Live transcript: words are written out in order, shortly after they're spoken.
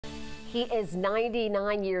He is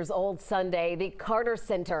 99 years old Sunday. The Carter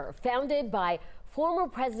Center, founded by former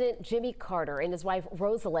President Jimmy Carter and his wife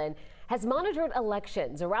Rosalind, has monitored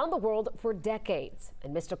elections around the world for decades.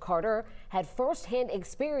 And Mr. Carter had firsthand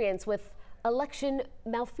experience with election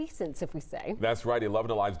malfeasance, if we say. That's right.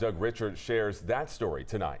 11 Alive's Doug Richards shares that story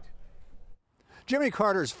tonight. Jimmy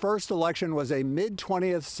Carter's first election was a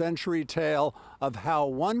mid-20th century tale of how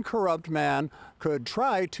one corrupt man could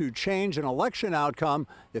try to change an election outcome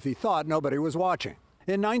if he thought nobody was watching.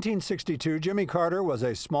 In 1962, Jimmy Carter was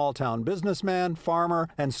a small-town businessman, farmer,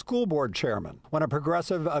 and school board chairman. When a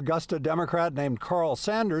progressive Augusta Democrat named Carl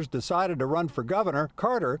Sanders decided to run for governor,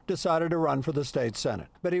 Carter decided to run for the state Senate.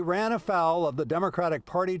 But he ran afoul of the Democratic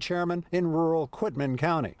Party chairman in rural Quitman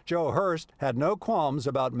County. Joe Hurst had no qualms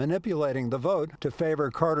about manipulating the vote to favor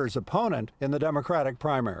Carter's opponent in the Democratic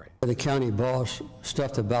primary. The county boss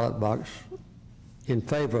stuffed the ballot box in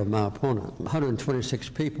favor of my opponent. 126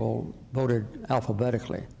 people voted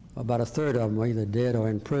alphabetically. About a third of them were either dead or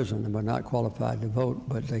in prison and were not qualified to vote,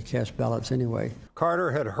 but they cast ballots anyway.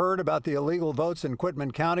 Carter had heard about the illegal votes in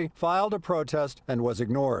Quitman County, filed a protest, and was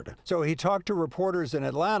ignored. So he talked to reporters in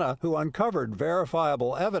Atlanta who uncovered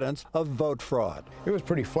verifiable evidence of vote fraud. It was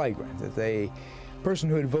pretty flagrant that the person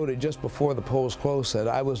who had voted just before the polls closed said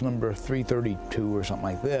I was number 332 or something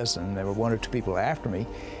like this, and there were one or two people after me,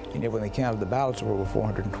 and yet when they counted the ballots, there were over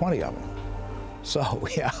 420 of them. So,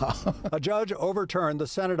 yeah. A judge overturned the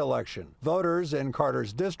Senate election. Voters in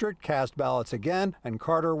Carter's district cast ballots again, and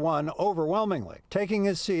Carter won overwhelmingly, taking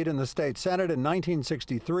his seat in the state Senate in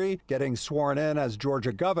 1963, getting sworn in as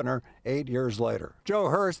Georgia governor 8 years later. Joe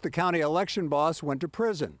Hurst, the county election boss, went to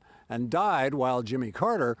prison and died while Jimmy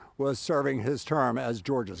Carter was serving his term as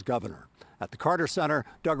Georgia's governor. At the Carter Center,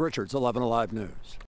 Doug Richards, 11 Alive News.